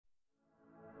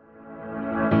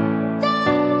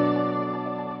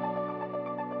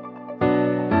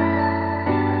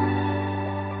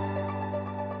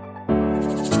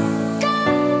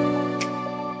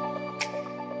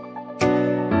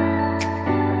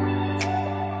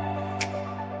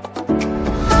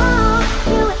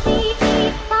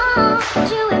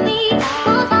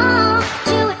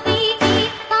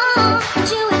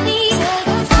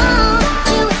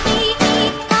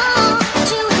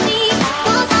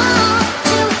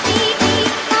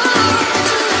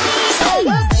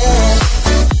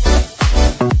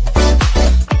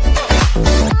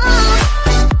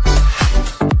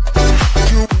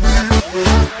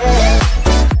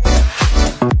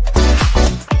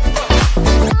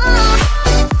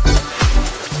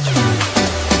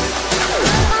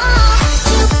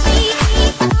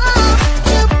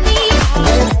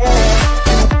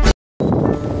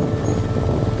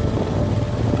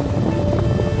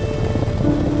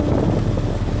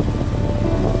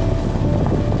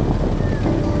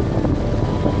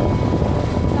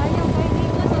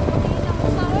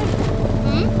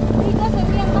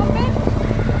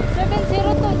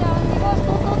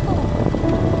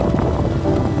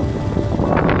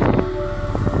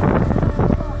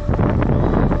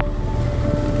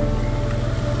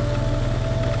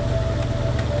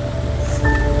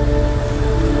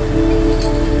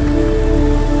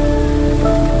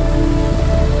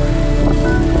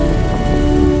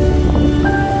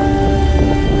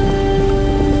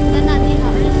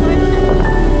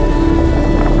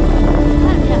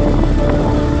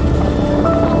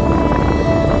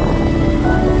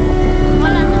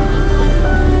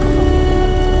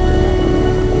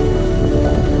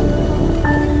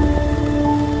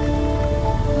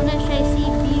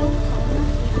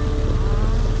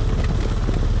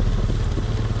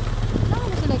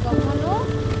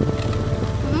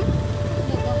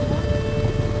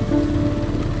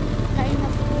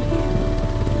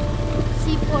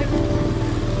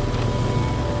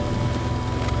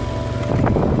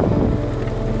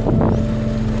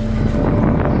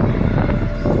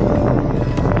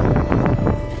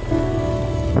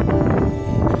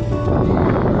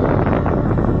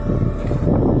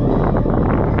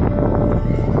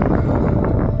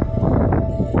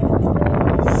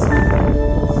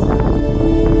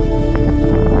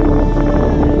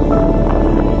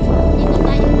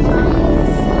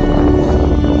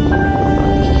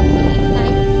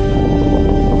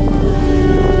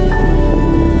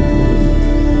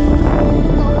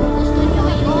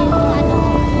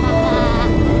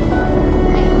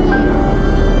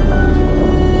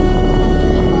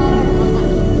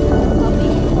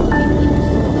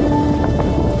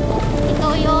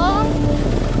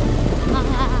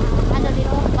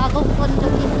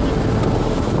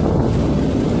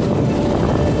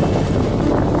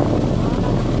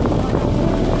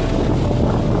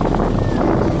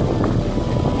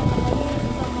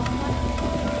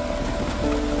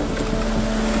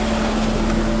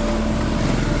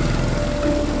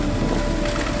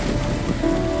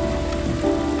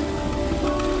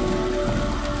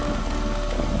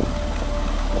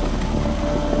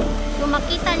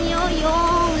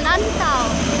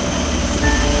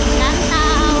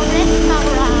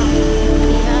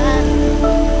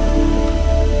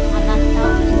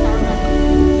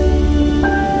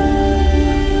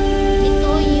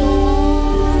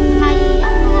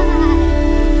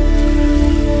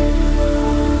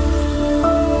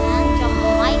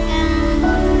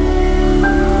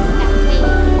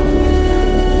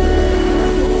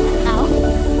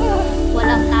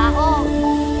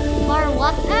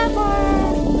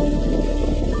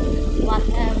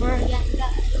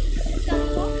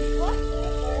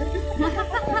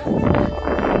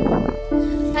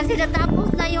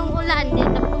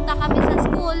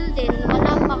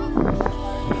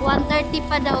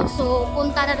pa daw. So,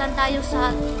 punta na lang tayo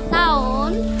sa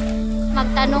town.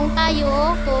 Magtanong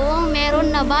tayo kung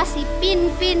meron na ba si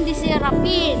Pinpin di si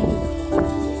Rapin.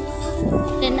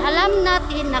 Then, alam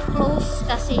natin na close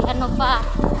kasi ano pa,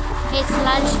 it's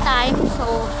lunch time.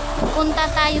 So, punta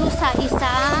tayo sa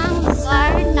isang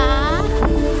lugar na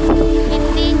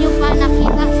hindi nyo pa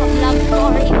nakita sa vlog ko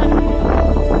or even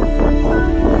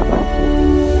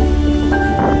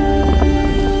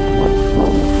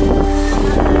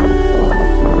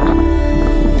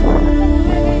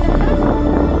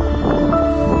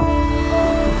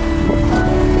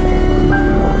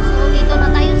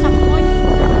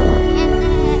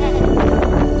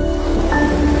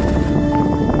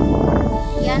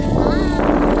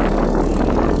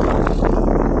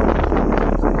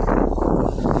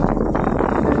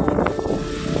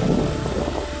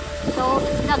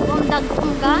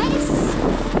dagong guys.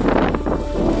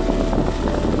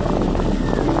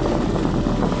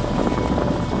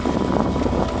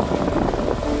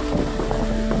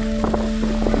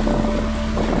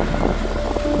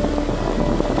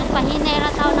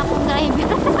 Nagpahinera tao na kong driver.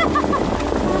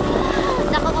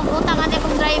 Nakukubutangan na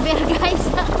kong driver guys.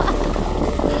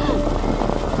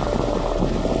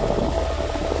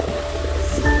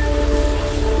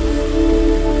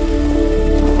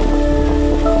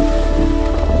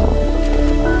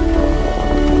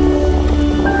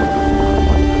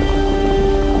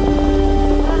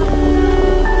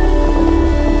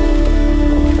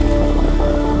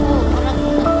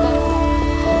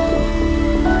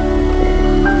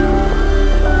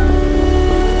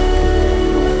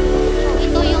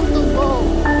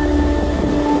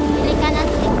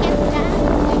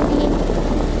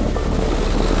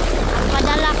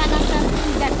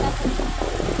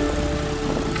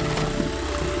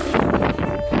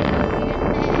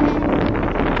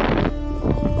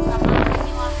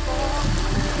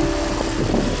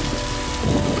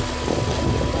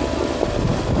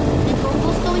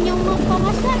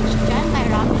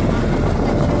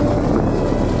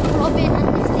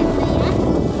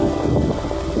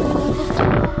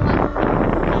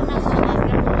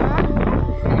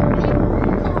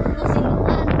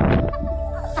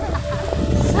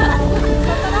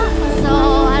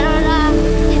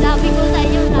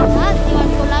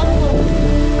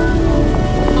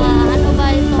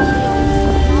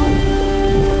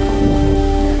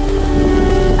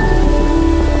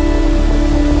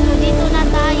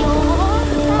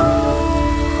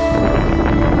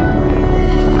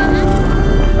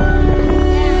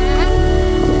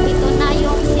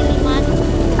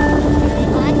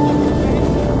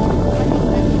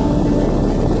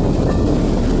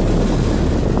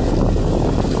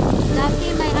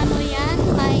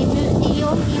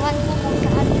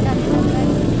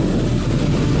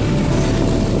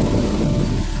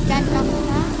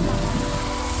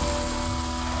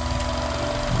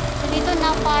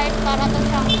 Part para to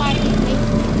siyang party place.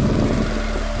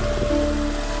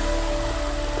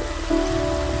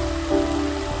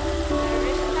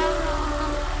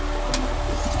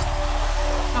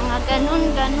 Mga ganun.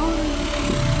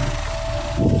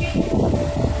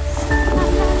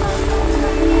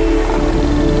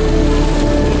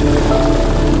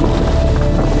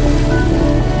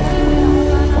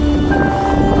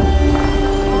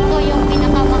 Ito yung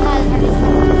pinakamahal na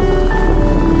restaurant.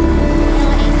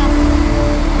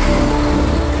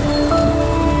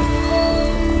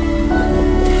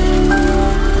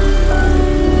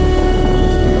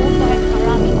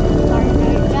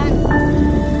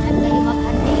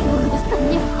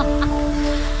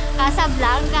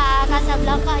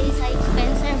 Casablanca is an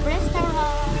expensive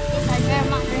restaurant. It's a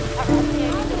German restaurant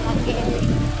here in Dumaguete.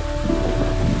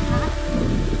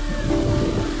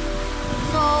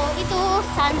 So, ito,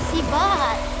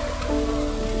 Zanzibar.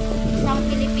 Isang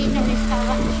Filipino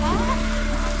restaurant siya.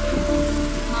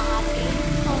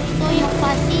 So, ito yung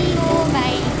patio,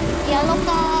 may yellow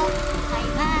cup, may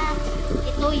map.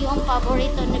 Ito yung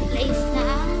paborito na place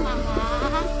ng mga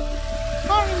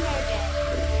foreigner guys.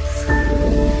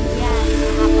 Yan,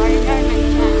 mga foreigner na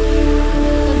siya.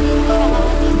 Ito dito siya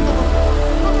mga dito.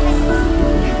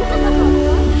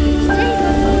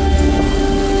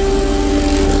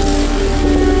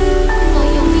 So,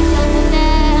 yung Postal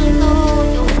Hotel, ito.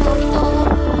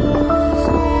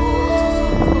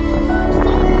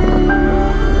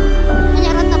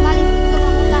 Nanyaran na balik dito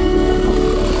ng ulan.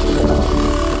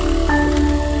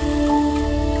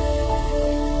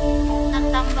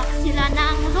 Nagtambak sila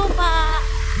ng lupa.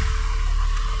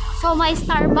 So, may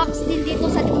Starbucks din dito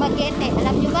sa Dumaguete.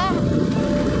 Alam nyo ba?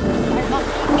 Starbucks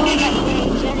dito, may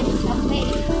Jerry's Cafe.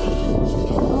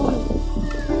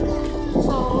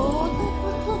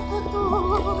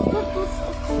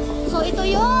 So, ito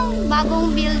yung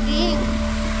bagong building.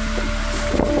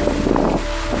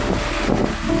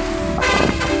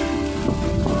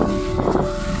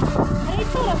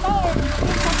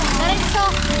 Diretso.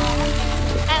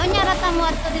 Ay, unya rata mo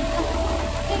ato dito.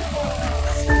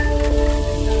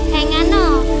 Kaya nga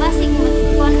no, basig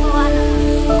kuwan-kuwan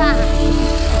ha.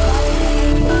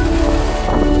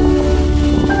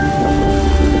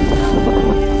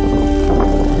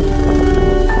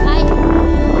 Ay.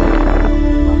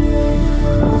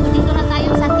 So dito na tayo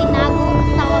sa Tinago,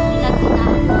 tawag nila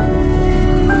Tinago.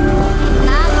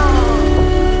 Tinago.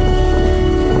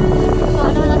 So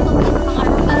ano lang to, mga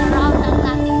around lang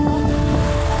natin to.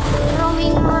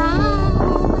 Roaming around.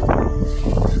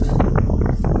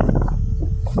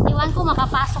 Iwan ko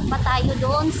makapasok pa tayo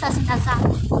doon sa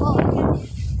sinasabi ko.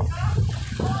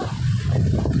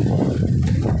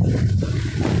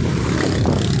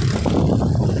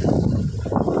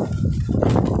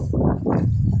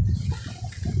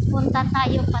 Punta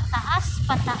tayo pataas,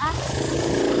 pataas.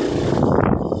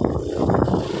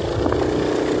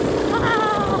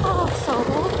 Wow! So,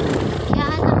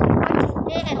 yan ang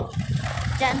president.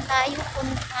 Diyan tayo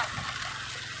punta.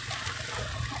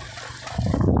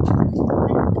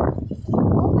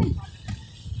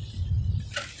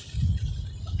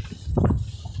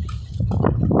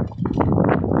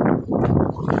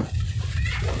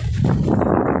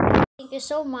 Thank you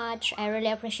so much. I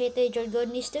really appreciated your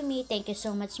goodness to me. Thank you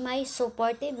so much my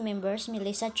supportive members,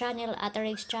 Melissa Channel,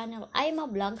 Atarix Channel,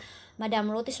 Aima Vlog, Madam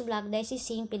Rotis Vlog, Daisy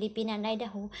Singh, Pilipina,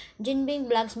 Idaho,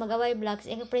 Jinbing Vlogs, Magaway Vlogs,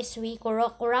 Express Wee,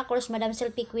 Kurakors, Madam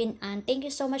Selfie Queen, and thank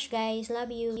you so much guys.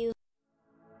 Love you.